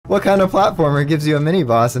What kind of platformer gives you a mini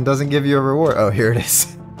boss and doesn't give you a reward? Oh, here it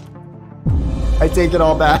is. I take it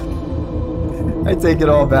all back. I take it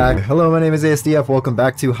all back. Hello, my name is asdf. Welcome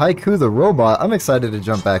back to Haiku the Robot. I'm excited to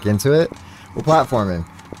jump back into it. We're platforming.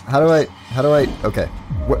 How do I, okay.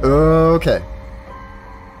 Okay.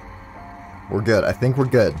 We're good. I think we're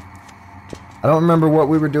good. I don't remember what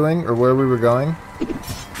we were doing or where we were going,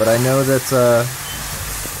 but I know that,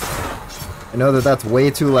 that's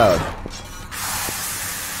way too loud.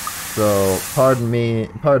 So, pardon me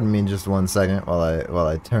just 1 second while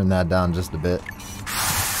I turn that down just a bit.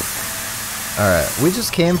 Alright, we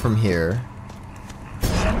just came from here.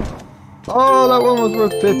 Oh, that one was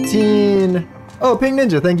worth 15! Oh, Pink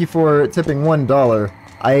Ninja, thank you for tipping $1.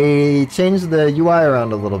 I changed the UI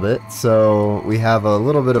around a little bit, so we have a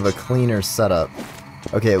little bit of a cleaner setup.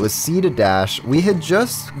 Okay, it was C to dash. We had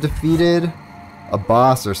just defeated a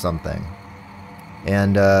boss or something.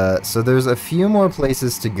 And, so there's a few more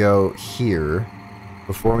places to go here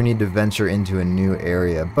before we need to venture into a new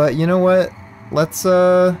area. But you know what? Let's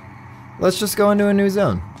just go into a new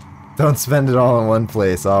zone. Don't spend it all in one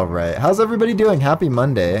place. Alright. How's everybody doing? Happy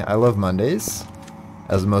Monday. I love Mondays.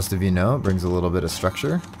 As most of you know, it brings a little bit of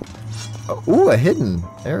structure. Oh, ooh, a hidden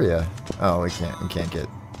area. Oh, we can't get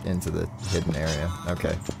into the hidden area.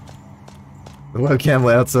 Okay. The webcam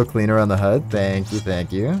layout's so clean around the HUD.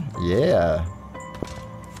 Thank you. Yeah.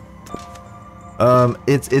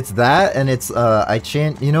 It's that, and it's, I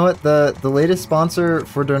changed, you know what, the latest sponsor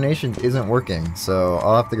for donations isn't working, so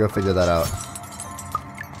I'll have to go figure that out.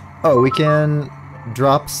 Oh, we can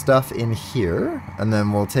drop stuff in here, and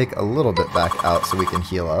then we'll take a little bit back out so we can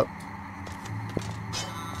heal up.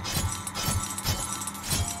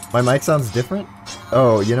 My mic sounds different?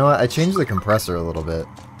 Oh, you know what, I changed the compressor a little bit.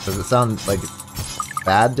 Does it sound, like,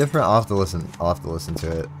 bad different? I'll have to listen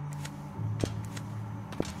to it.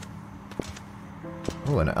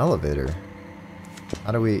 Oh, an elevator.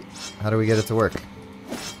 How do we get it to work?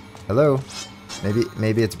 Hello?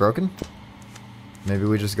 Maybe it's broken? Maybe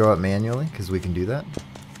we just go up manually, because we can do that?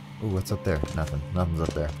 Ooh, what's up there? Nothing. Nothing's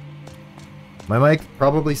up there. My mic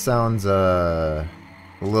probably sounds, a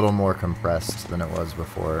little more compressed than it was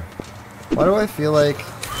before. Why do I feel like...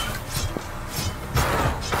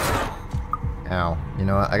 Ow. You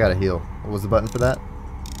know what? I gotta heal. What was the button for that?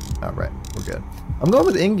 Oh, right. We're good. I'm going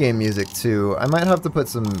with in-game music, too. I might have to put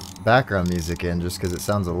some background music in, just because it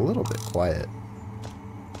sounds a little bit quiet.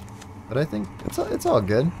 But I think it's all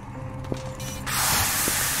good.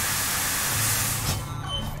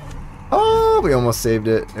 Oh, we almost saved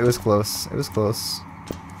it. It was close. It was close.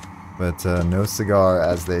 But no cigar,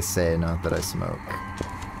 as they say, not that I smoke.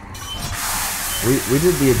 We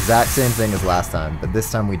did the exact same thing as last time, but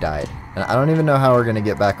this time we died. And I don't even know how we're going to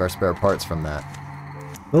get back our spare parts from that.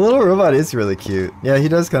 The little robot is really cute. Yeah, he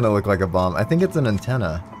does kind of look like a bomb. I think it's an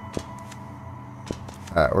antenna.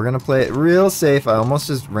 Alright, we're going to play it real safe. I almost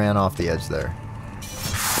just ran off the edge there.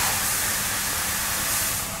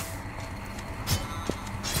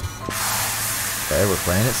 Okay, we're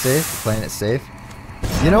playing it safe. We're playing it safe.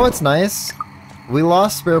 You know what's nice? We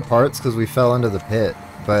lost spare parts because we fell into the pit.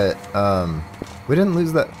 But, we didn't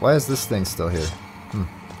lose that. Why is this thing still here?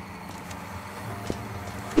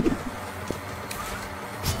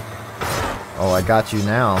 Oh, I got you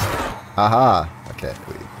now. Haha. Okay,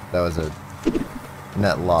 that was a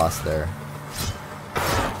net loss there.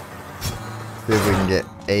 See if we can get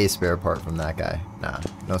a spare part from that guy. Nah,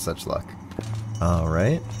 no such luck.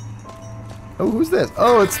 Alright. Oh, who's this?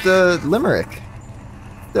 Oh, it's the Limerick.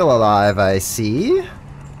 Still alive, I see.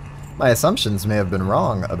 My assumptions may have been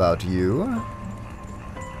wrong about you.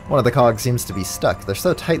 One of the cogs seems to be stuck. They're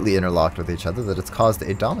so tightly interlocked with each other that it's caused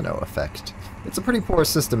a domino effect. It's a pretty poor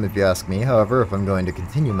system if you ask me. However, if I'm going to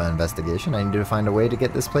continue my investigation, I need to find a way to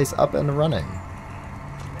get this place up and running.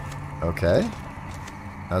 Okay.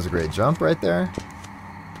 That was a great jump right there.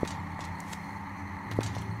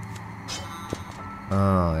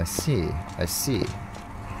 Oh, I see. I see.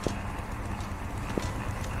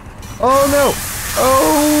 Oh no!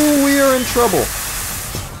 Oh, we are in trouble!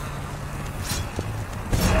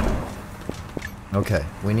 Okay,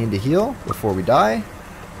 we need to heal before we die.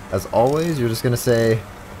 As always, you're just gonna say...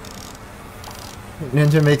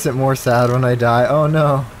 Ninja makes it more sad when I die. Oh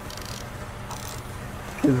no.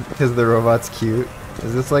 Because the robot's cute.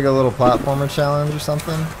 Is this like a little platformer challenge or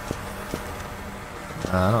something?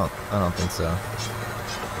 I don't think so.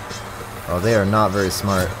 Oh, they are not very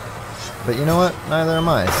smart. But you know what? Neither am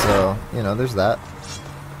I, so, you know, there's that.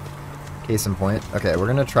 Case in point. Okay, we're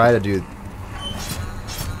gonna try to do...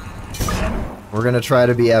 We're gonna try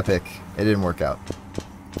to be epic. It didn't work out.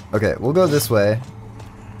 Okay, we'll go this way.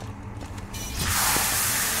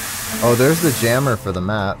 Oh, there's the jammer for the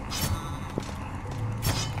map.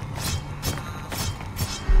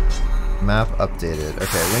 Map updated.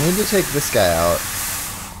 Okay, we need to take this guy out.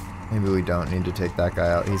 Maybe we don't need to take that guy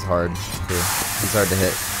out. He's hard to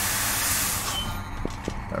hit.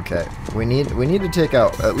 Okay, we need to take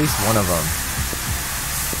out at least one of them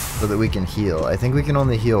so that we can heal. I think we can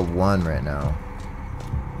only heal one right now.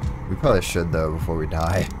 We probably should though before we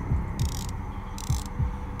die.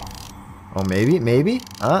 Oh, maybe? No, we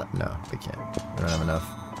can't. We don't have enough.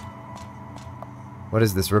 What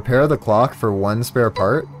is this? Repair the clock for one spare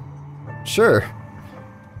part? Sure.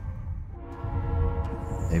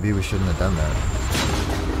 Maybe we shouldn't have done that.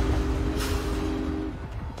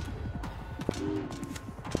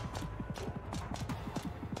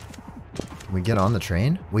 Can we get on the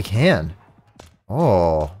train? We can.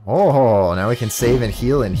 Oh, now we can save and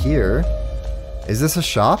heal in here. Is this a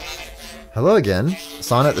shop? Hello again.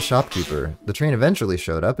 Sonnet the shopkeeper. The train eventually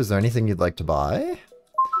showed up. Is there anything you'd like to buy?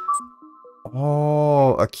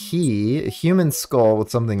 Oh, a key. A human skull with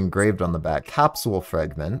something engraved on the back. Capsule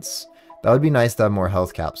fragments. That would be nice to have more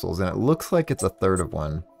health capsules, and it looks like it's a third of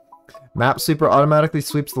one. Map sweeper automatically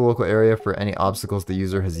sweeps the local area for any obstacles the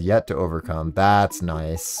user has yet to overcome. That's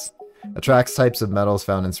nice. Attracts types of metals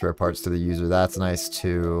found in spare parts to the user. That's nice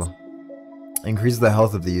too. Increases the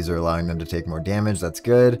health of the user, allowing them to take more damage. That's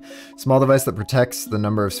good. Small device that protects the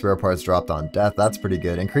number of spare parts dropped on death. That's pretty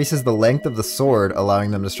good. Increases the length of the sword,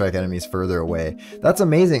 allowing them to strike enemies further away. That's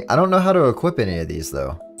amazing. I don't know how to equip any of these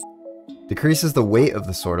though. Decreases the weight of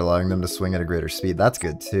the sword, allowing them to swing at a greater speed. That's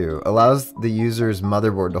good too. Allows the user's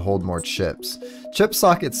motherboard to hold more chips. Chip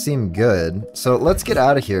sockets seem good. So let's get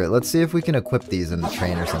out of here. Let's see if we can equip these in the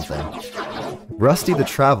train or something. Rusty the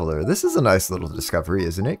Traveler. This is a nice little discovery,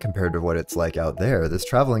 isn't it? Compared to what it's like out there, this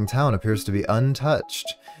traveling town appears to be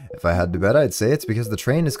untouched. If I had to bet, I'd say it's because the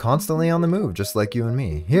train is constantly on the move, just like you and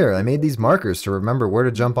me. Here, I made these markers to remember where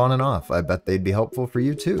to jump on and off. I bet they'd be helpful for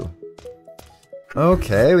you too.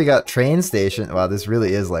 Okay, we got train station. Wow, this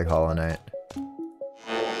really is like Hollow Knight.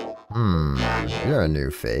 You're a new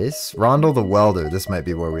face. Rondel the Welder. This might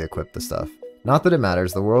be where we equip the stuff. Not that it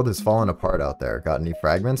matters, the world has fallen apart out there. Got any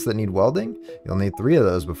fragments that need welding? You'll need 3 of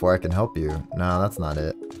those before I can help you. No, that's not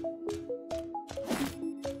it.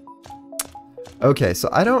 Okay, so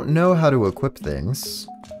I don't know how to equip things.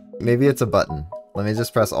 Maybe it's a button. Let me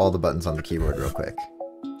just press all the buttons on the keyboard real quick.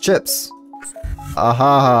 Chips!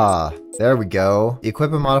 Aha! There we go.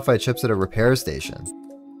 Equip and modify chips at a repair station.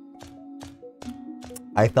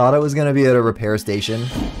 I thought it was going to be at a repair station.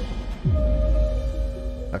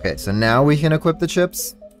 Okay, so now we can equip the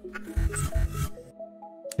chips.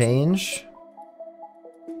 Change.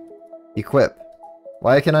 Equip.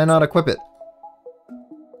 Why can I not equip it?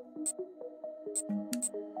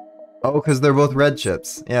 Oh, because they're both red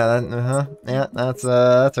chips. Yeah, yeah, that's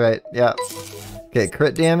right. Yeah. Okay,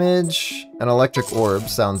 crit damage and electric orb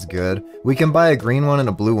sounds good. We can buy a green one and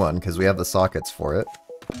a blue one because we have the sockets for it.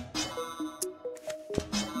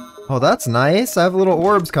 Oh, that's nice. I have little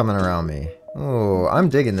orbs coming around me. Oh, I'm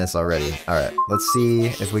digging this already. Alright, let's see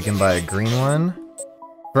if we can buy a green one.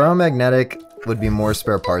 Ferromagnetic would be more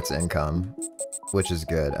spare parts income, which is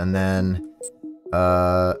good. And then,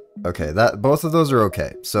 okay, both of those are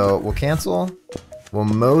okay. So we'll cancel. We'll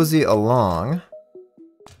mosey along.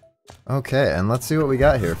 Okay, and let's see what we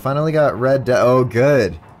got here. Finally got red death. Oh,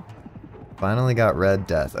 good. Finally got red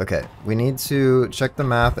death. Okay, we need to check the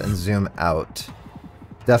map and zoom out.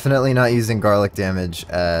 Definitely not using garlic damage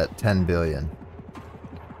at 10 billion.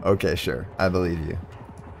 Okay, sure. I believe you.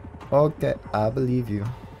 Okay, I believe you.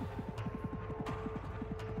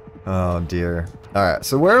 Oh, dear. Alright,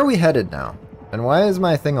 so where are we headed now? And why is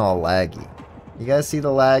my thing all laggy? You guys see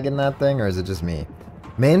the lag in that thing, or is it just me?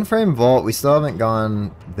 Mainframe vault, we still haven't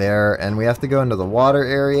gone there, and we have to go into the water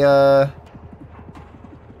area.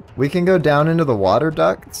 We can go down into the water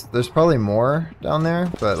ducts. There's probably more down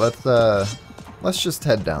there, but let's just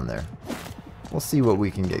head down there. We'll see what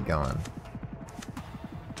we can get going.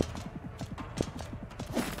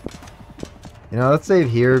 You know, let's save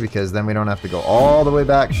here because then we don't have to go all the way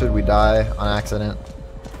back should we die on accident.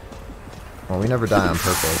 Well, we never die on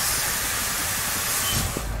purpose.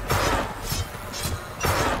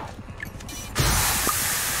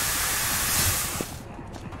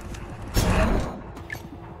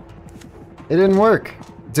 It didn't work.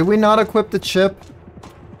 Did we not equip the chip?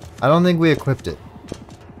 I don't think we equipped it.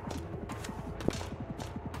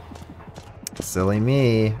 Silly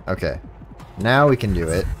me. Okay. Now we can do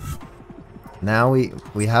it. Now we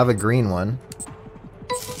have a green one.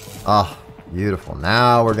 Ah, oh, beautiful.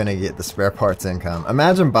 Now we're gonna get the spare parts income.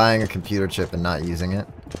 Imagine buying a computer chip and not using it.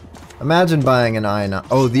 Imagine buying an i9.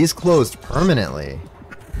 Oh, these closed permanently.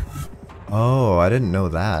 Oh, I didn't know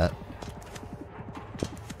that.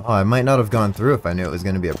 Oh, I might not have gone through if I knew it was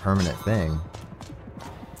going to be a permanent thing.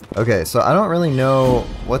 Okay, so I don't really know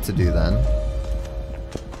what to do then.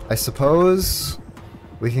 I suppose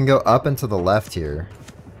we can go up and to the left here.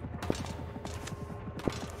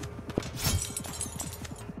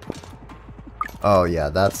 Oh yeah,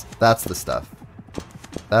 that's the stuff.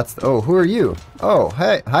 Oh, who are you? Oh,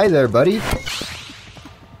 hey, hi there, buddy.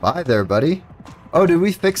 Bye there, buddy. Oh, did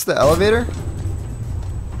we fix the elevator?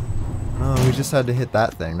 Oh, we just had to hit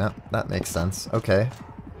that thing. That makes sense. Okay.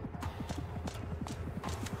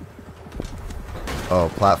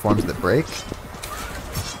 Oh, platforms that break?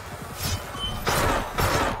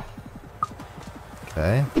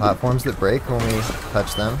 Okay, platforms that break when we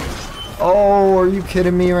touch them. Oh, are you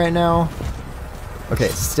kidding me right now? Okay,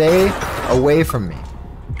 stay away from me.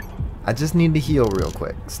 I just need to heal real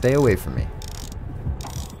quick. Stay away from me.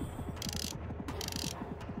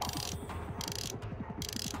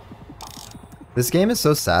 This game is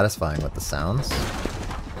so satisfying with the sounds.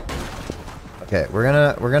 Okay, we're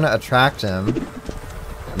gonna attract him,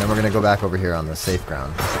 and then we're gonna go back over here on the safe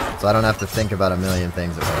ground, so I don't have to think about a million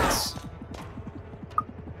things at once.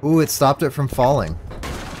 Ooh, it stopped it from falling.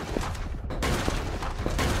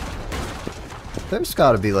 There's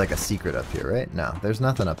gotta be like a secret up here, right? No, there's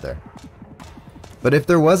nothing up there. But if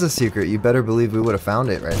there was a secret, you better believe we would have found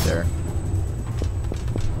it right there.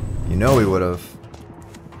 You know we would have.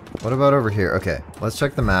 What about over here? Okay, let's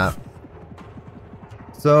check the map.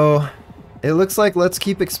 So, it looks like let's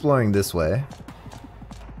keep exploring this way.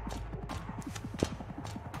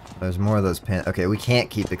 There's more of those okay, we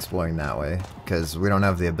can't keep exploring that way, because we don't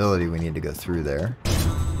have the ability we need to go through there.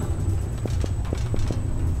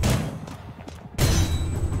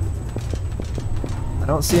 I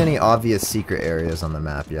don't see any obvious secret areas on the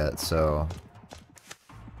map yet, so...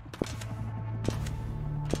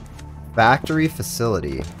 Factory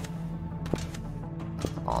facility.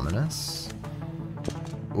 Ominous.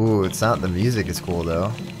 Ooh, it's not. The music is cool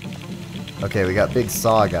though. Okay, we got big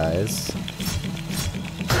saw guys.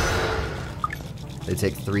 They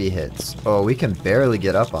take 3 hits. Oh, we can barely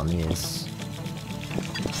get up on these.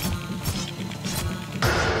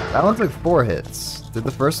 That one took 4 hits. Did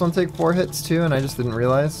the first one take 4 hits too and I just didn't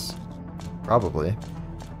realize? Probably.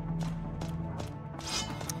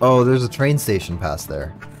 Oh, there's a train station past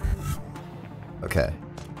there. Okay.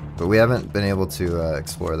 But we haven't been able to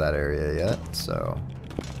explore that area yet, so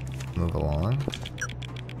move along.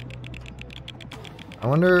 I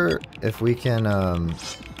wonder if we can,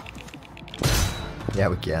 yeah,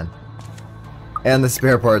 we can. And the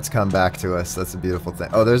spare parts come back to us. That's a beautiful thing.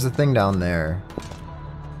 Oh, there's a thing down there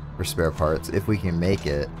for spare parts, if we can make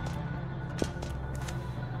it.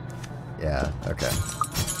 Yeah, okay.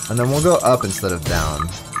 And then we'll go up instead of down.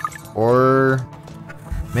 Or...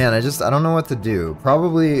 Man, I don't know what to do.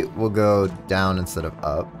 Probably we'll go down instead of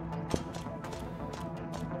up.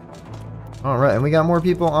 Alright, and we got more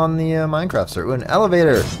people on the Minecraft server. Ooh, an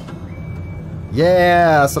elevator!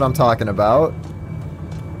 Yeah, that's what I'm talking about.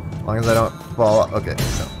 As long as I don't fall off. Okay,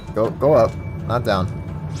 no. Go up, not down.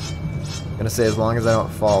 I'm gonna say as long as I don't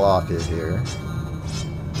fall off it here.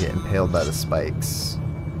 Get impaled by the spikes.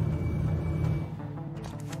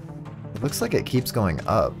 It looks like it keeps going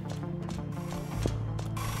up.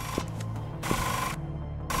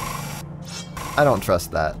 I don't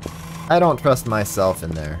trust that. I don't trust myself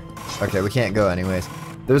in there. Okay, we can't go anyways.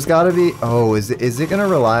 There's gotta be... Oh, is it gonna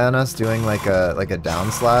rely on us doing like a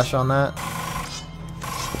down slash on that?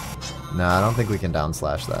 No, I don't think we can down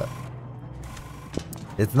slash that.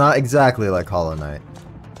 It's not exactly like Hollow Knight.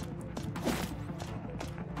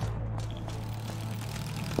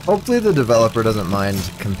 Hopefully the developer doesn't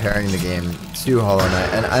mind comparing the game to Hollow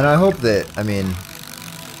Knight. And I hope that... I mean...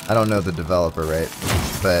 I don't know the developer, right?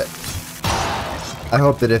 But... I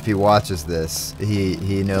hope that if he watches this,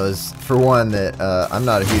 he knows, for one, that I'm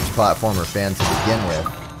not a huge platformer fan to begin with.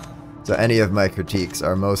 So any of my critiques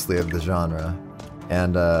are mostly of the genre.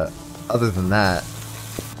 And other than that...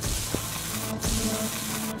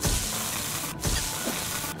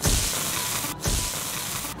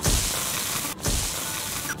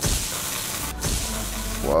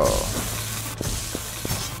 Whoa.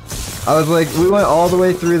 I was like, we went all the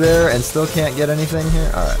way through there and still can't get anything here?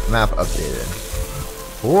 Alright, map updated.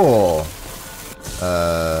 Cool.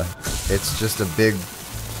 It's just a big...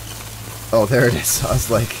 Oh, there it is. I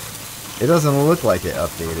was like, it doesn't look like it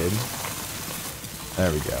updated.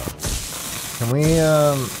 There we go. Can we,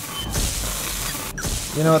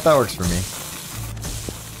 you know what, that works for me.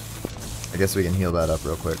 I guess we can heal that up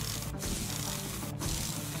real quick.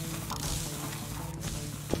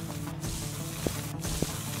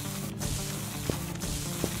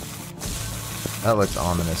 That looks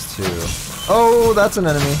ominous too. Oh, that's an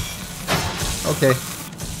enemy. Okay.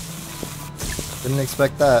 Didn't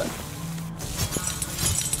expect that.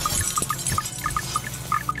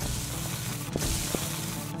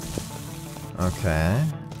 Okay.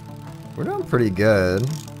 We're doing pretty good.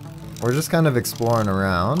 We're just kind of exploring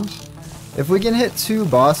around. If we can hit 2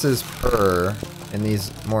 bosses per in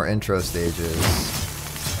these more intro stages,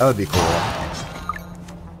 that would be cool.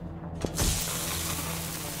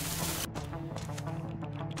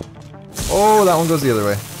 Oh, that one goes the other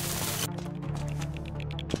way.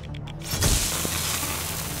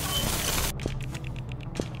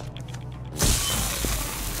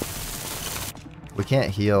 We can't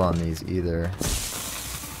heal on these either.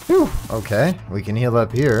 Whew, okay, we can heal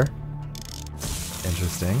up here.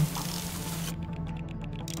 Interesting.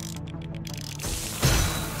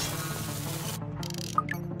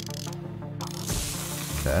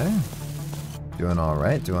 Okay. Doing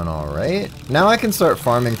alright, doing alright. Now I can start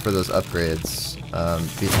farming for those upgrades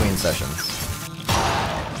between sessions.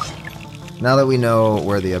 Now that we know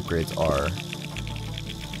where the upgrades are.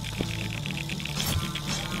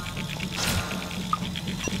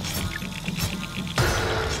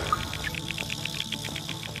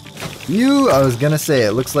 I was gonna say,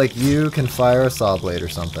 it looks like you can fire a saw blade or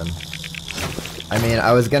something. I mean,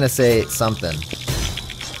 I was gonna say something.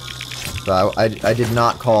 But I did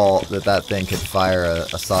not call that thing could fire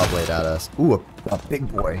a saw blade at us. Ooh, a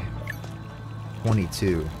big boy.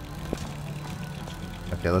 22.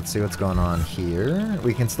 Okay, let's see what's going on here.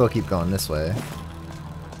 We can still keep going this way.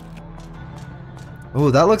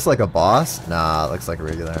 Ooh, that looks like a boss? Nah, it looks like a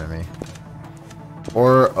regular enemy.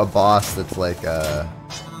 Or a boss that's like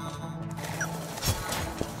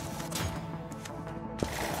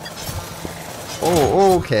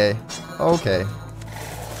Oh, okay. Okay.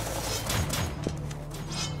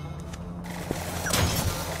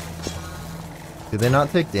 Do they not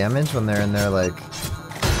take damage when they're in their, like,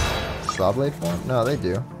 saw blade form? No, they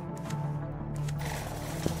do.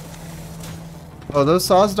 Oh, those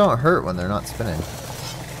saws don't hurt when they're not spinning.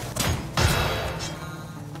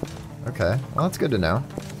 Okay, well that's good to know.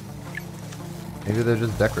 Maybe they're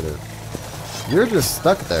just decorative. You're just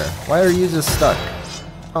stuck there. Why are you just stuck?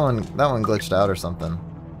 Oh, that one glitched out or something.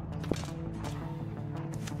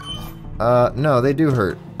 No, they do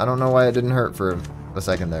hurt. I don't know why it didn't hurt for a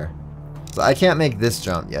second there. So I can't make this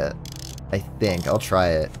jump yet. I think. I'll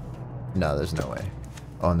try it. No, there's no way.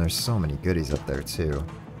 Oh, and there's so many goodies up there, too.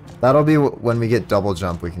 That'll be when we get double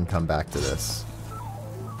jump, we can come back to this.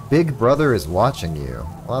 Big brother is watching you.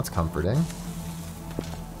 Well, that's comforting.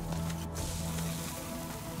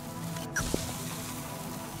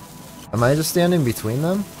 Am I just standing between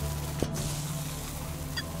them?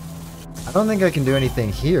 I don't think I can do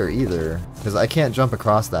anything here either, because I can't jump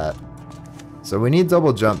across that. So we need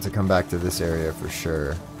double jump to come back to this area for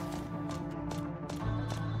sure.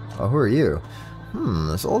 Oh, who are you?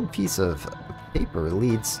 This old piece of paper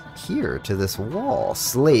leads here to this wall.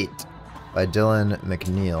 Slate by Dylan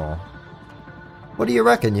McNeil. What do you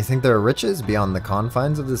reckon? You think there are riches beyond the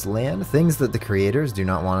confines of this land? Things that the creators do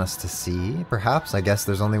not want us to see? Perhaps. I guess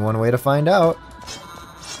there's only one way to find out.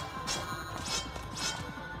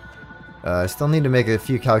 I still need to make a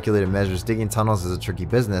few calculated measures. Digging tunnels is a tricky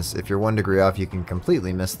business. If you're 1 degree off, you can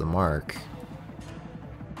completely miss the mark.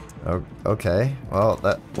 Oh, okay. Well,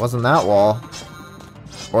 that wasn't that wall.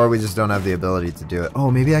 Or we just don't have the ability to do it.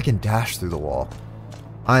 Oh, maybe I can dash through the wall.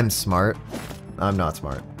 I'm smart. I'm not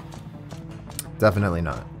smart. Definitely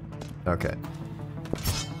not. Okay.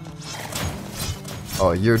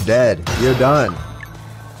 Oh, you're dead. You're done.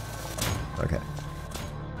 Okay.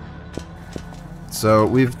 So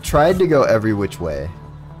we've tried to go every which way.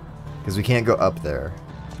 Because we can't go up there.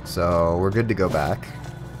 So we're good to go back.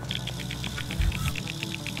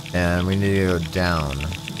 And we need to go down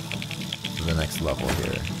to the next level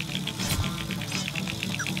here.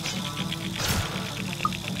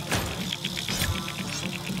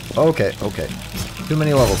 Okay, okay. Too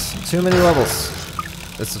many levels. Too many levels.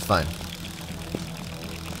 This is fine.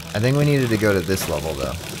 I think we needed to go to this level,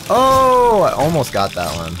 though. Oh! I almost got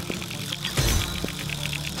that one.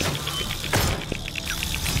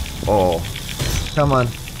 Oh. Come on.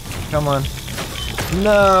 Come on.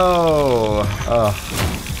 No! Oh.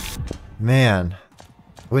 Man.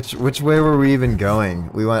 Which way were we even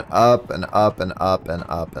going? We went up and up and up and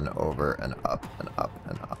up and over and up and up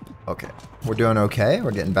and up. Okay. We're doing okay.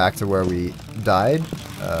 We're getting back to where we died.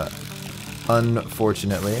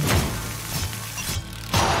 Unfortunately.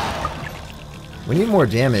 We need more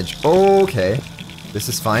damage. Okay. This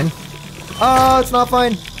is fine. Oh, it's not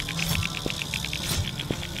fine.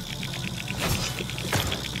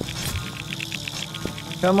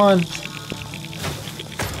 Come on.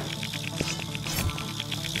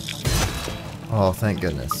 Oh, thank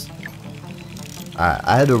goodness.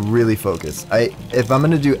 I had to really focus. If I'm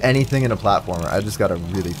gonna do anything in a platformer, I just gotta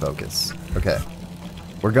really focus. Okay.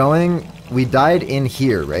 We're going... We died in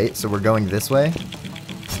here, right? So we're going this way?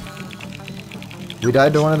 We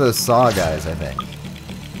died to one of those saw guys, I think.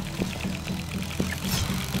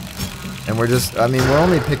 And we're just... I mean, we're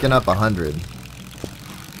only picking up 100.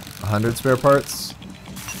 100 spare parts?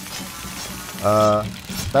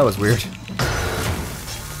 That was weird.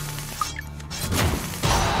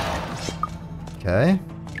 Okay.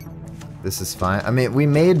 This is fine. I mean, we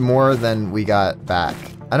made more than we got back.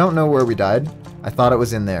 I don't know where we died. I thought it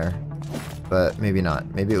was in there. But maybe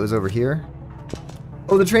not. Maybe it was over here?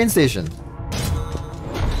 Oh, the train station!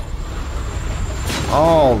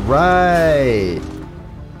 Alright!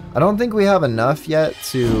 I don't think we have enough yet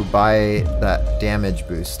to buy that damage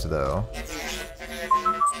boost, though.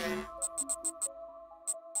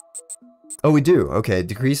 Oh, we do. Okay,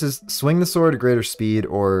 decreases... Swing the sword at greater speed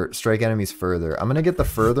or strike enemies further. I'm gonna get the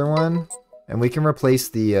further one, and we can replace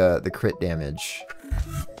the crit damage.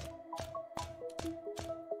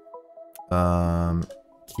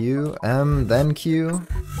 Q, M, then Q.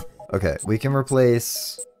 Okay, we can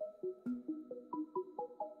replace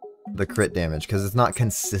the crit damage, because it's not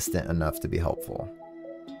consistent enough to be helpful.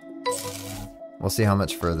 We'll see how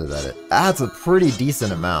much further that is. That's a pretty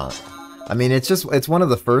decent amount. I mean, it's one of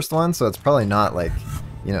the first ones, so it's probably not like,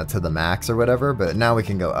 you know, to the max or whatever, but now we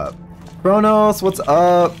can go up. Kronos, what's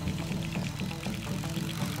up?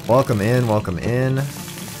 Welcome in, welcome in.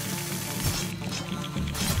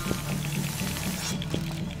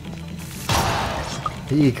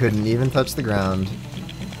 He couldn't even touch the ground.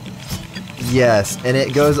 Yes, and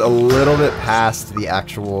it goes a little bit past the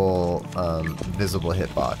actual visible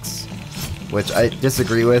hitbox, which I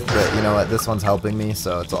disagree with, but you know what, this one's helping me,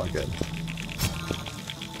 so it's all good.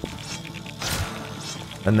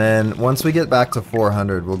 And then once we get back to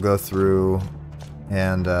 400, we'll go through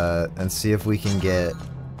and see if we can get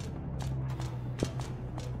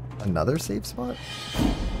another save spot.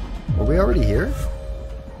 Were we already here?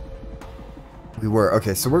 We were.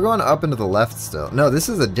 Okay, so we're going up into the left still. No, this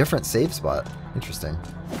is a different save spot. Interesting.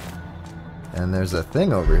 And there's a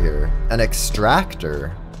thing over here. An extractor.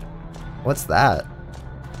 What's that?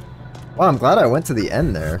 Well, I'm glad I went to the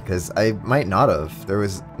end there, because I might not have. There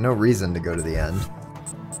was no reason to go to the end.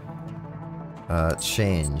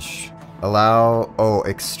 Change. Allow... Oh,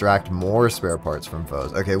 extract more spare parts from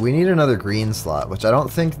foes. Okay, we need another green slot, which I don't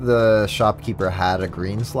think the shopkeeper had a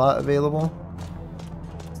green slot available.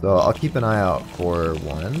 So I'll keep an eye out for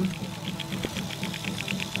one.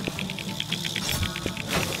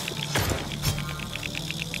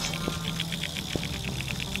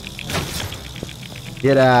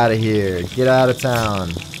 Get out of here. Get out of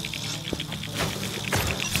town.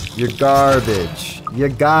 You're garbage. You're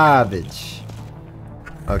garbage.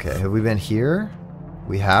 Okay, have we been here?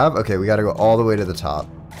 We have? Okay, we gotta go all the way to the top.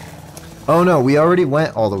 Oh no, we already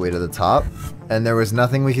went all the way to the top. And there was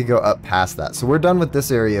nothing we could go up past that. So we're done with this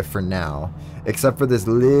area for now, except for this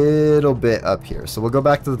little bit up here. So we'll go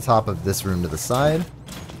back to the top of this room to the side.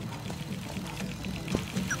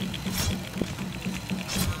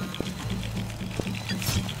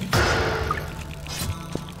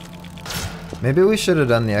 Maybe we should have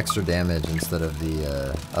done the extra damage instead of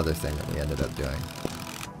the other thing that we ended up doing.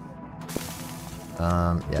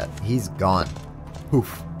 Yeah, he's gone.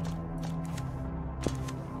 Poof.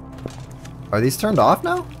 Are these turned off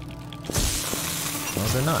now? No,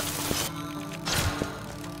 they're not.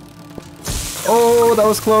 Oh, that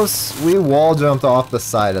was close. We wall jumped off the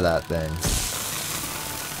side of that thing.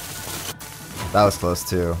 That was close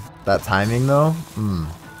too. That timing though?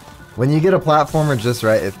 When you get a platformer just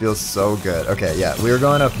right, it feels so good. Okay, yeah, we were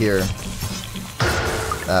going up here.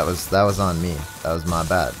 That was on me. That was my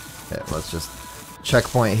bad. Okay, let's just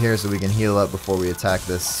checkpoint here so we can heal up before we attack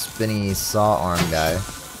this spinny saw arm guy.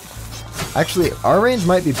 Actually, our range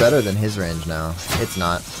might be better than his range now. It's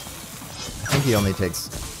not. I think he only takes,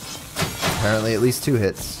 apparently, at least 2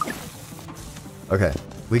 hits. Okay,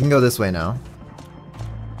 we can go this way now.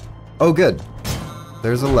 Oh, good.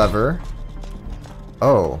 There's a lever.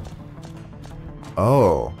 Oh.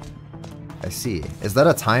 Oh. I see. Is that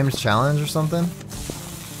a timed challenge or something?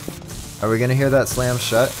 Are we gonna hear that slam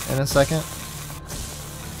shut in a second?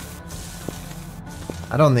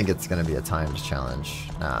 I don't think it's gonna be a timed challenge.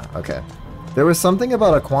 Nah, okay. There was something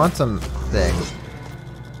about a quantum thing.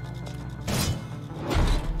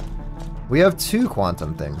 We have 2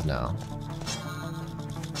 quantum things now.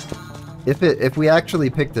 If we actually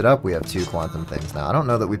picked it up, we have 2 quantum things now. I don't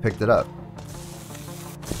know that we picked it up.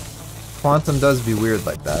 Quantum does be weird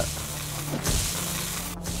like that.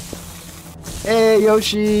 Hey,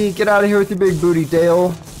 Yoshi! Get out of here with your big booty,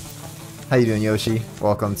 Dale! How you doing, Yoshi?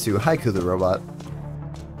 Welcome to Haiku the Robot.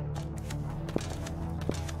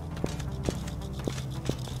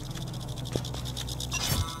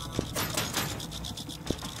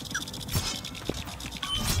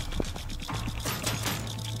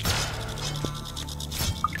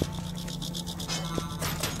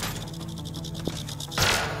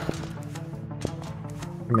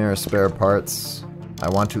 Come here, spare parts. I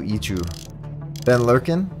want to eat you. Been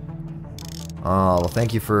lurking? Oh, well,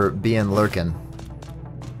 thank you for being lurking.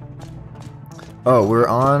 Oh, we're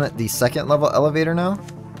on the second level elevator now?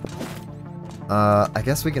 I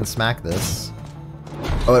guess we can smack this.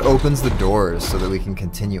 Oh, it opens the doors so that we can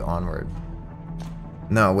continue onward.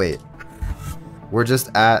 No, wait. We're just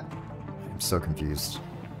at... I'm so confused.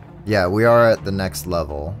 Yeah, we are at the next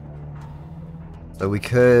level. So we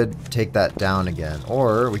could take that down again.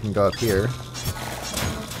 Or we can go up here.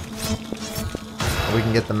 Or we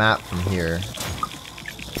can get the map from here.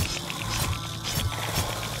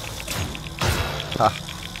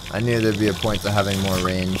 Ha! I knew there'd be a point to having more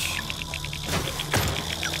range.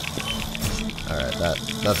 Alright,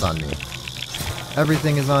 that's on me.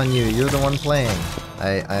 Everything is on you. You're the one playing.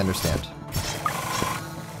 I understand.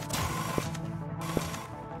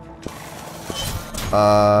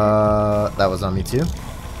 That was on me too.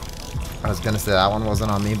 I was gonna say that one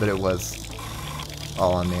wasn't on me, but it was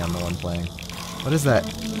all on me. I'm the one playing. What is that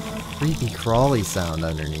creepy crawly sound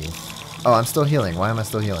underneath? Oh, I'm still healing. Why am I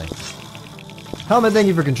still healing? Helmet, thank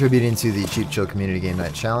you for contributing to the Cheap Chill Community Game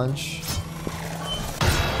Night Challenge.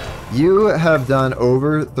 You have done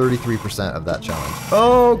over 33% of that challenge.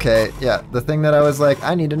 Oh, okay. Yeah, the thing that I was like,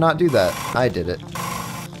 I need to not do that. I did it.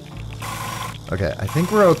 Okay, I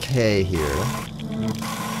think we're okay here.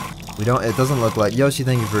 We don't, it doesn't look like... Yoshi,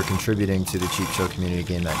 thank you for contributing to the Cheap Chill Community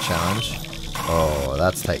Game Night Challenge. Oh,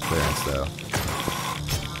 that's tight clearance, though.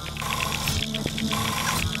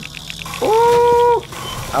 Ooh!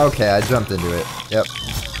 Okay, I jumped into it. Yep.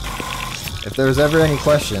 If there was ever any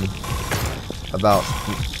question about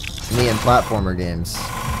me and platformer games,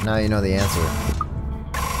 now you know the answer.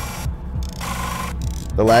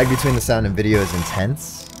 The lag between the sound and video is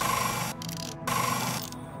intense.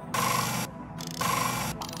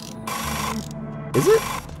 Is it?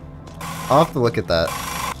 I'll have to look at that.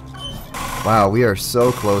 Wow, we are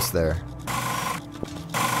so close there.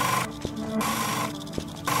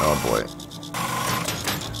 Oh boy.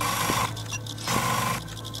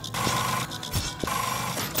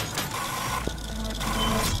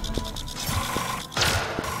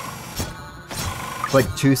 It's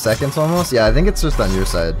like 2 seconds almost? Yeah, I think it's just on your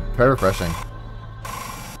side. Try refreshing.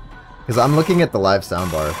 Because I'm looking at the live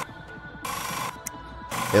soundbar.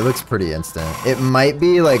 It looks pretty instant. It might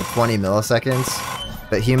be like 20 milliseconds,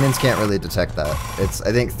 but humans can't really detect that. It's,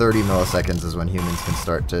 I think 30 milliseconds is when humans can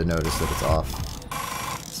start to notice that it's off.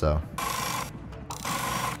 So.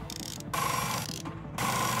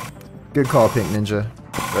 Good call, Pink Ninja.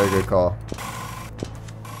 Very good call.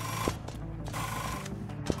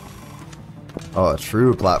 Oh, a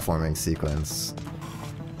true platforming sequence.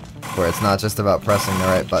 Where it's not just about pressing the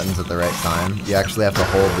right buttons at the right time. You actually have to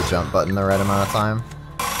hold the jump button the right amount of time.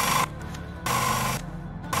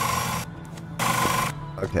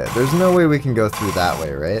 Okay, there's no way we can go through that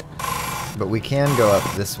way, right? But we can go up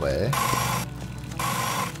this way.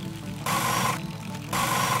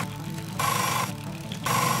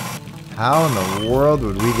 How in the world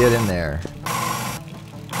would we get in there?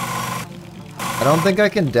 I don't think I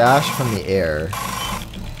can dash from the air.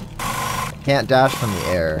 Can't dash from the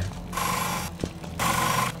air.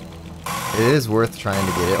 It is worth trying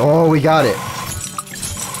to get it. Oh, we got it!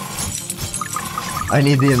 I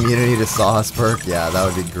need the immunity to Sauce perk. Yeah, that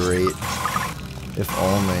would be great. If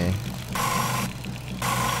only.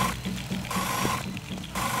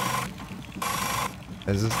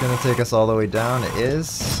 Is this gonna take us all the way down? It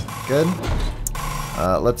is. Good.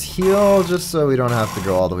 Let's heal just so we don't have to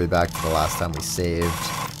go all the way back to the last time we saved.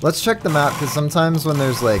 Let's check the map, because sometimes when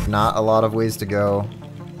there's like not a lot of ways to go.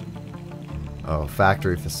 Oh,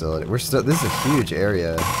 factory facility. We're still, this is a huge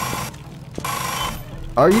area.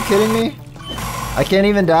 Are you kidding me? I can't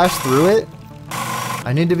even dash through it?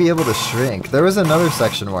 I need to be able to shrink. There was another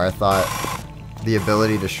section where I thought the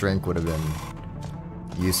ability to shrink would have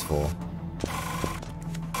been useful.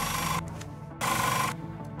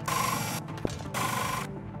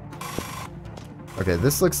 Okay,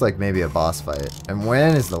 this looks like maybe a boss fight. And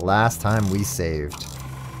when is the last time we saved?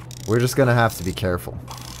 We're just gonna have to be careful.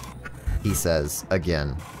 He says,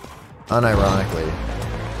 again. Unironically.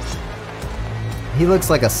 He looks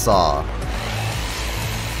like a saw.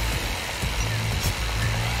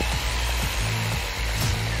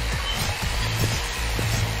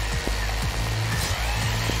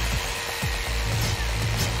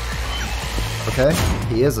 Okay,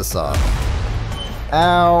 he is a saw.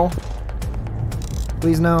 Ow!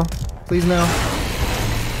 Please no. Please no.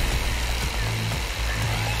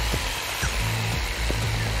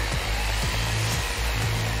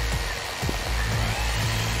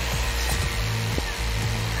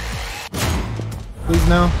 Please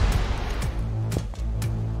no.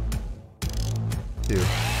 2,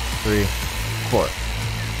 3, 4.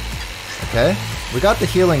 Okay, we got the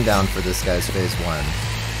healing down for this guy's phase 1.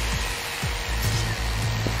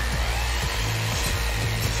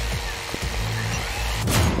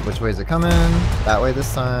 Which way is it coming? That way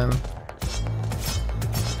this time.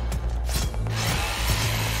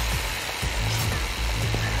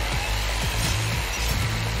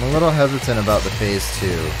 I'm a little hesitant about the phase 2.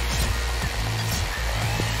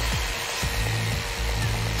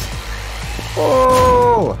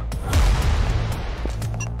 Oh!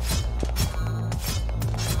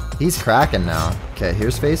 He's cracking now. Okay,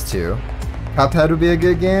 here's phase 2. Cuphead would be a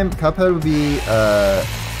good game. Cuphead would be an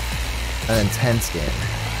intense game.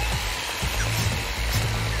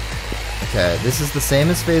 Okay, this is the same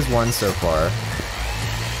as phase 1 so far.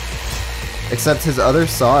 Except his other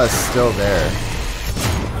saw is still there.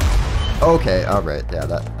 Okay, alright, yeah,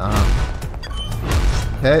 that,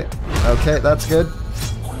 Okay, okay, that's good.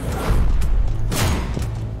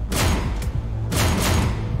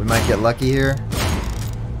 We might get lucky here.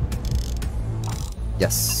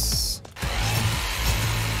 Yes.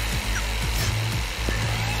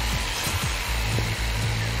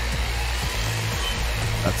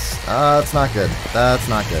 That's not good. That's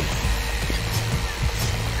not good.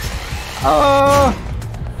 Oh!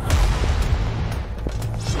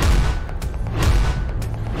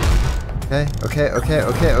 Okay, okay, okay,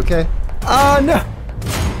 okay, okay. Oh no!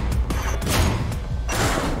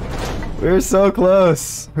 We were so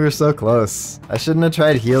close. We were so close. I shouldn't have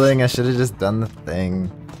tried healing. I should have just done the thing.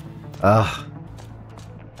 Ugh.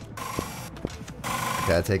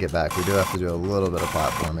 Okay, I take it back. We do have to do a little bit of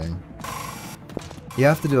platforming. You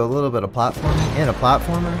have to do a little bit of platforming in a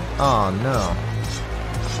platformer? Oh no.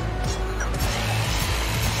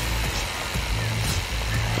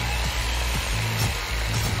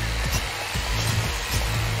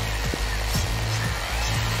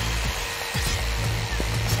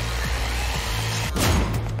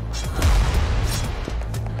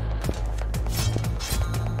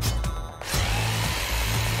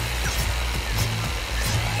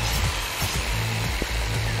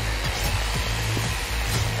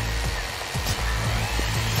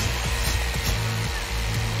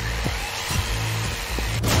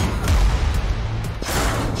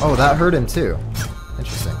 Oh, that hurt him too.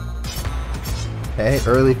 Interesting. Okay,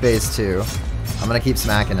 early phase 2. I'm gonna keep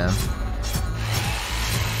smacking him.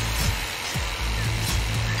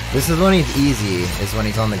 This is when he's easy, is when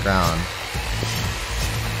he's on the ground.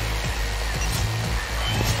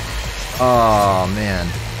 Oh, man.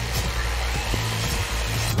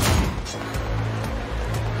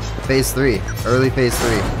 Phase 3. Early phase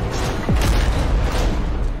 3.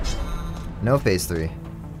 No phase 3.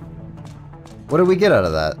 What did we get out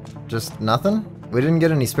of that? Just nothing? We didn't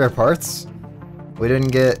get any spare parts? We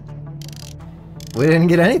didn't get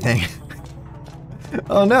anything.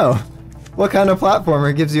 Oh no. What kind of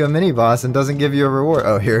platformer gives you a mini boss and doesn't give you a reward?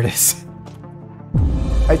 Oh, here it is.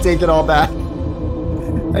 I take it all back.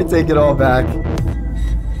 I take it all back.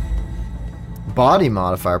 Body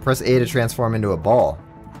modifier. Press A to transform into a ball.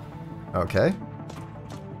 Okay.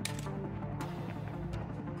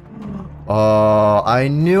 Oh, I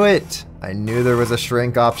knew it! I knew there was a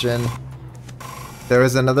shrink option. There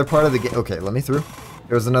was another part of the game. Okay, let me through.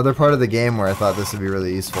 There was another part of the game where I thought this would be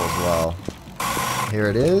really useful as well. Here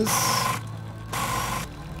it is.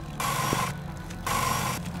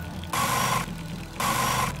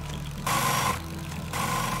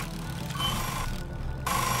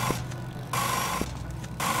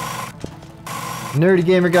 Nerdy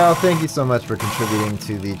Gamer Gal, thank you so much for contributing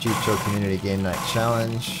to the Cheap Chill Community Game Night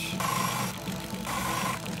Challenge.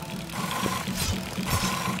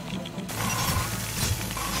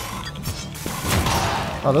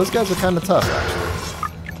 Oh, those guys are kind of tough, actually.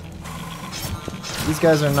 These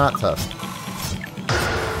guys are not tough.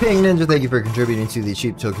 Ping Ninja, thank you for contributing to the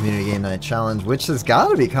Cheap Chill Community Game Night Challenge, which has got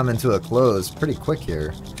to be coming to a close pretty quick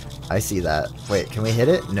here. I see that. Wait, can we hit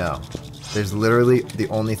it? No. There's literally, the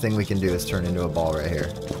only thing we can do is turn into a ball right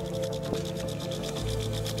here.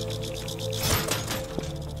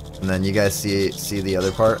 And then you guys see the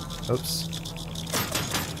other part? Oops.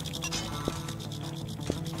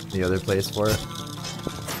 The other place for it.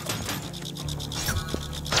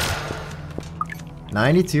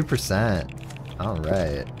 92%.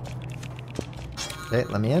 Alright. Okay,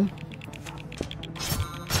 let me in.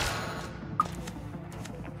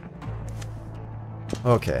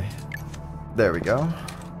 Okay. There we go.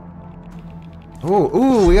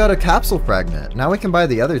 Ooh, we got a capsule fragment. Now we can buy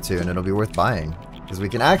the other two and it'll be worth buying. Because we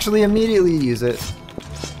can actually immediately use it.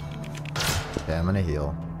 Okay, I'm gonna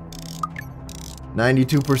heal.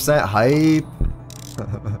 92% hype.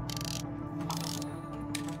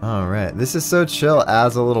 Alright, this is so chill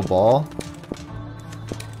as a little ball.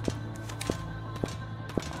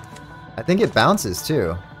 I think it bounces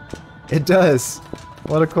too. It does.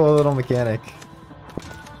 What a cool little mechanic.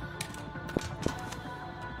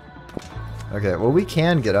 Okay, well we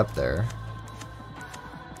can get up there.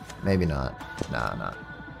 Maybe not. Nah, not.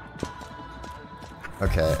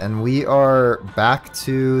 Okay, and we are back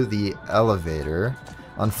to the elevator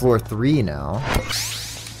on floor 3 now,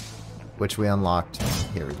 which we unlocked.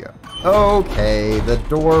 Here we go. Okay, the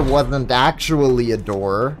door wasn't actually a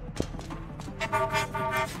door.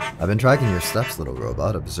 I've been tracking your steps, little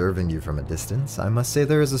robot, observing you from a distance. I must say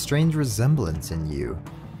there is a strange resemblance in you.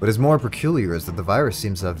 What is more peculiar is that the virus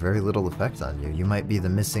seems to have very little effect on you. You might be the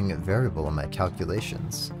missing variable in my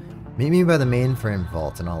calculations. Meet me by the mainframe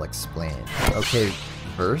vault and I'll explain. Okay,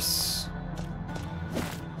 verse.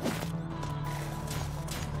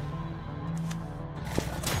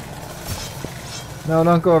 No,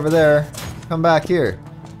 don't go over there. Come back here.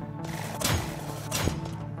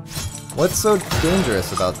 What's so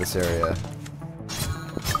dangerous about this area?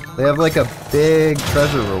 They have like a big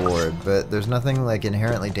treasure reward, but there's nothing like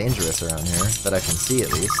inherently dangerous around here that I can see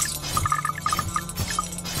at least.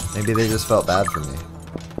 Maybe they just felt bad for me.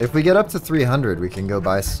 If we get up to 300, we can go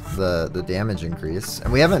buy the damage increase.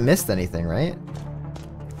 And we haven't missed anything, right?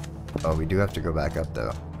 Oh, we do have to go back up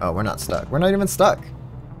though. Oh, we're not stuck. We're not even stuck.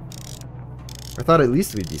 I thought at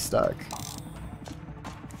least we'd be stuck.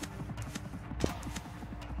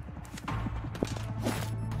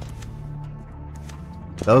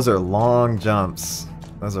 Those are long jumps.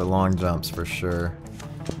 Those are long jumps for sure.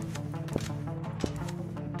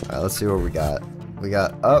 Alright, let's see what we got. We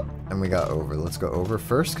got up and we got over. Let's go over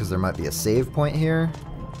first because there might be a save point here.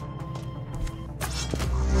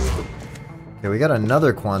 Okay, we got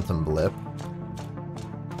another quantum blip.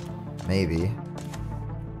 Maybe.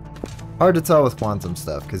 Hard to tell with quantum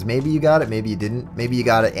stuff because maybe you got it, maybe you didn't. Maybe you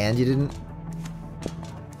got it and you didn't.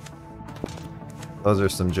 Those are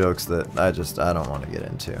some jokes that I don't want to get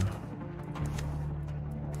into.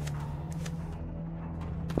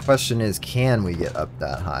 The question is, can we get up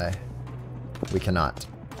that high? We cannot.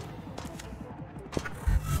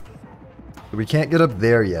 We can't get up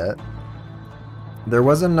there yet. There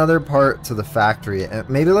was another part to the factory.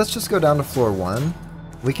 Maybe let's just go down to floor 1.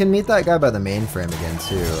 We can meet that guy by the mainframe again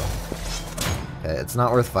too. Okay, it's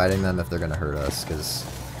not worth fighting them if they're gonna hurt us, because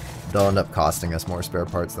they'll end up costing us more spare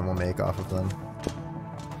parts than we'll make off of them.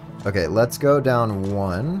 Okay, let's go down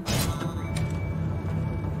 1.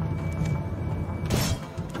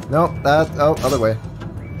 Nope, oh, other way.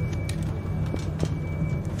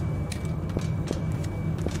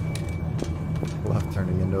 Love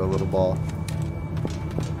turning into a little ball.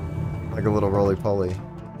 Like a little roly-poly.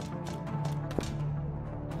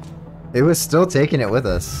 It was still taking it with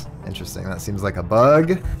us. Interesting, that seems like a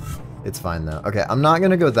bug. It's fine though. Okay, I'm not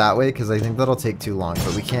gonna go that way because I think that'll take too long,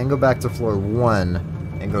 but we can go back to floor 1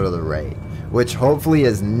 and go to the right, which hopefully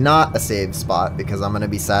is not a save spot because I'm gonna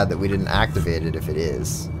be sad that we didn't activate it if it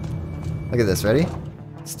is. Look at this, ready?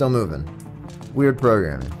 Still moving. Weird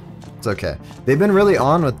programming. It's okay. They've been really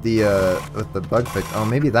on with the bug fix. Oh,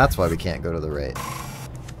 maybe that's why we can't go to the right.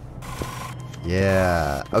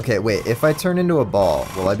 Yeah. Okay, wait. If I turn into a ball,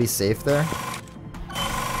 will I be safe there?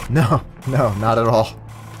 No, not at all.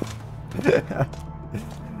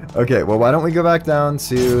 Okay, well, why don't we go back down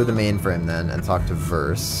to the mainframe then and talk to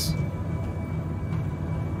Verse.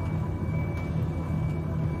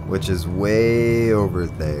 Which is way over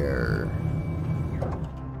there.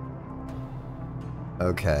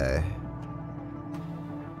 Okay.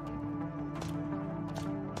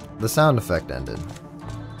 The sound effect ended.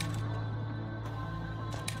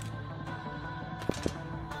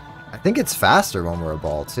 I think it's faster when we're a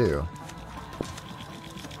ball, too.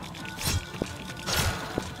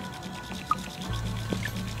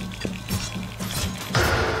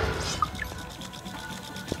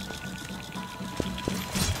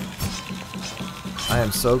 I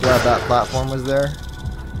am so glad that platform was there.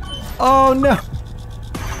 Oh no!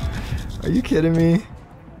 Are you kidding me?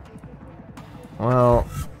 Well...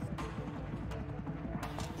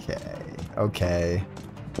 Okay.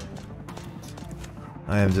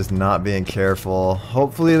 I am just not being careful.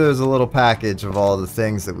 Hopefully there's a little package of all the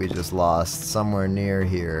things that we just lost somewhere near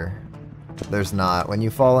here. There's not. When you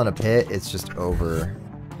fall in a pit, it's just over.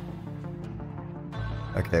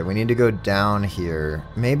 Okay, we need to go down here.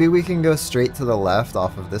 Maybe we can go straight to the left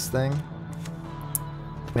off of this thing.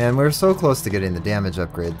 Man, we're so close to getting the damage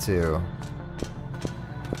upgrade too.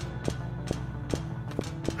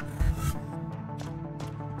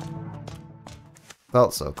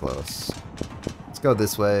 Felt so close. Let's go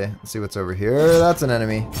this way. Let's see what's over here. That's an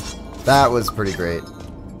enemy. That was pretty great.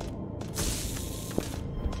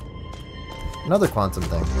 Another quantum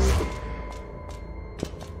thing.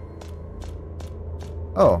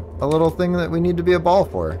 Oh, a little thing that we need to be a ball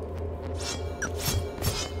for.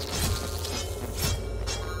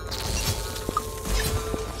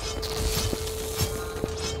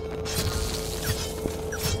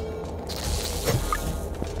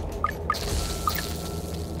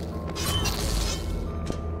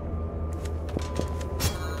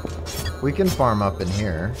 We can farm up in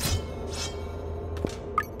here.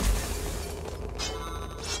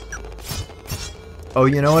 Oh,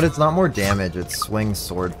 you know what? It's not more damage. It swings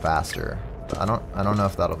sword faster. I don't know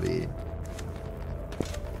if that'll be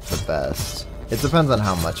the best. It depends on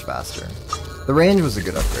how much faster. The range was a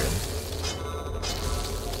good upgrade.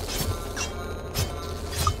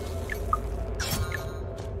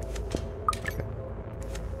 Okay.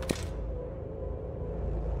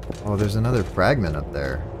 Oh, there's another fragment up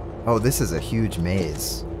there. Oh, this is a huge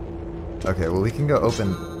maze. Okay, well we can go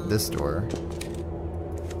open this door.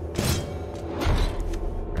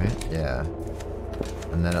 Right? Yeah.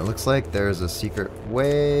 And then it looks like there's a secret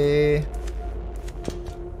way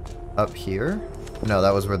up here. No,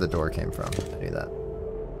 that was where the door came from. I knew that.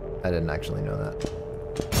 I didn't actually know that.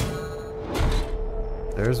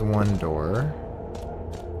 There's one door.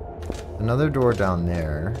 Another door down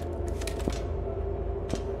there.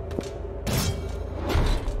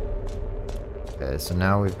 Okay, so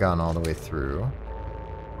now we've gone all the way through.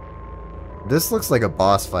 This looks like a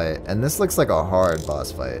boss fight, and this looks like a hard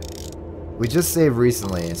boss fight. We just saved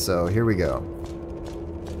recently, so here we go.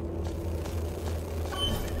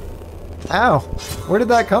 Ow! Where did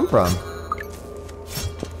that come from?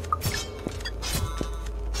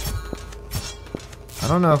 I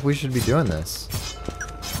don't know if we should be doing this.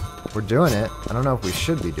 We're doing it. I don't know if we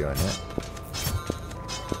should be doing it.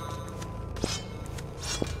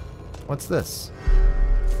 What's this?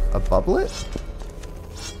 A bubblet?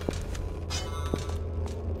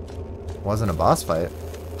 Wasn't a boss fight.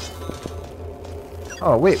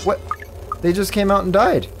 Oh, wait, what? They just came out and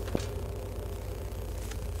died.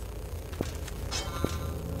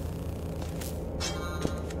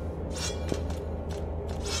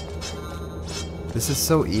 This is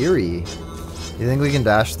so eerie. You think we can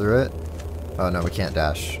dash through it? Oh no, we can't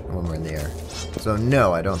dash when we're in the air. So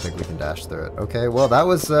no, I don't think we can dash through it. Okay, well that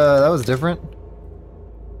was different.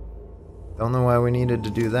 Don't know why we needed to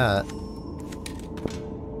do that.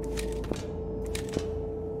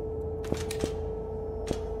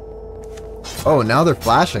 Oh, now they're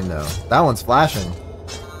flashing though. That one's flashing.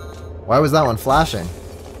 Why was that one flashing?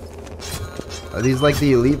 Are these like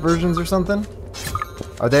the elite versions or something?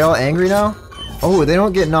 Are they all angry now? Oh, they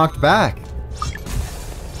don't get knocked back.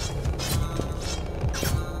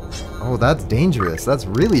 Oh, that's dangerous. That's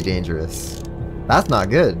really dangerous. That's not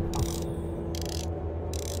good.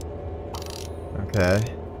 Okay.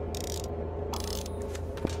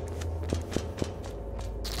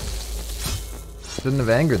 Shouldn't have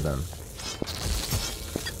angered them.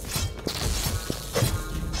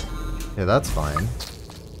 Okay, that's fine.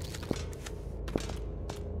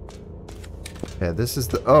 Okay, this is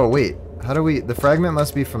the... Oh, wait. How do we... The fragment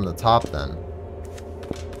must be from the top, then.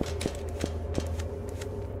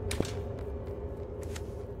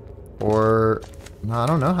 Or... No, I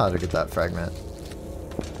don't know how to get that fragment.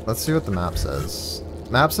 Let's see what the map says.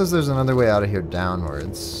 Map says there's another way out of here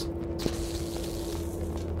downwards.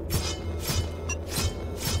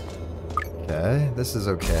 Okay, this is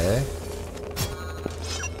okay.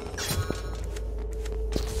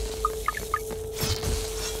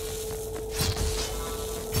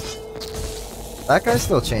 That guy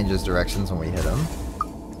still changes directions when we hit him.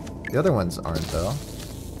 The other ones aren't, though.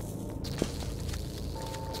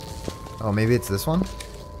 Oh, maybe it's this one?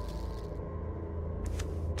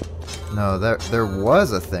 No, there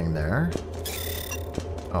was a thing there.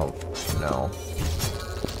 Oh, no.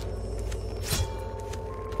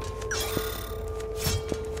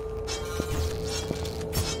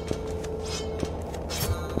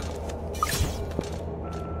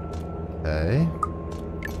 Okay.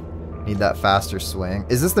 Need that faster swing.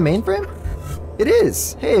 Is this the mainframe? It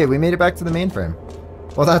is! Hey, we made it back to the mainframe.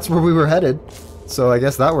 Well, that's where we were headed. So I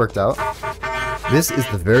guess that worked out. This is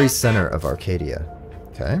the very center of Arcadia.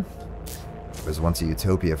 Okay. It was once a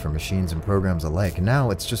utopia for machines and programs alike.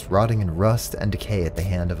 Now it's just rotting in rust and decay at the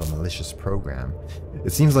hand of a malicious program.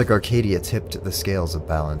 It seems like Arcadia tipped the scales of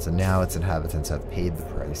balance, and now its inhabitants have paid the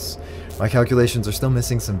price. My calculations are still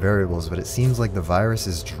missing some variables, but it seems like the virus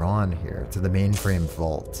is drawn here, to the mainframe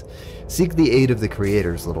vault. Seek the aid of the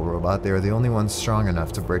creators, little robot. They are the only ones strong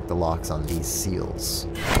enough to break the locks on these seals.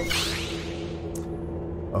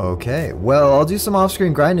 Okay, well, I'll do some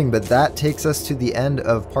off-screen grinding, but that takes us to the end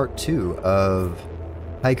of part 2 of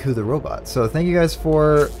Haiku the Robot. So thank you guys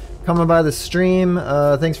for coming by the stream.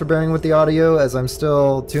 Thanks for bearing with the audio as I'm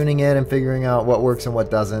still tuning in and figuring out what works and what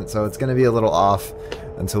doesn't. So it's going to be a little off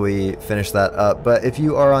until we finish that up. But if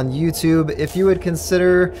you are on YouTube, if you would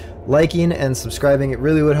consider liking and subscribing, it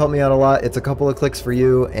really would help me out a lot. It's a couple of clicks for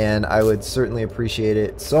you, and I would certainly appreciate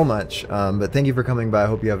it so much. But thank you for coming by. I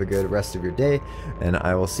hope you have a good rest of your day, and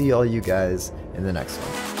I will see all you guys in the next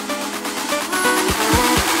one.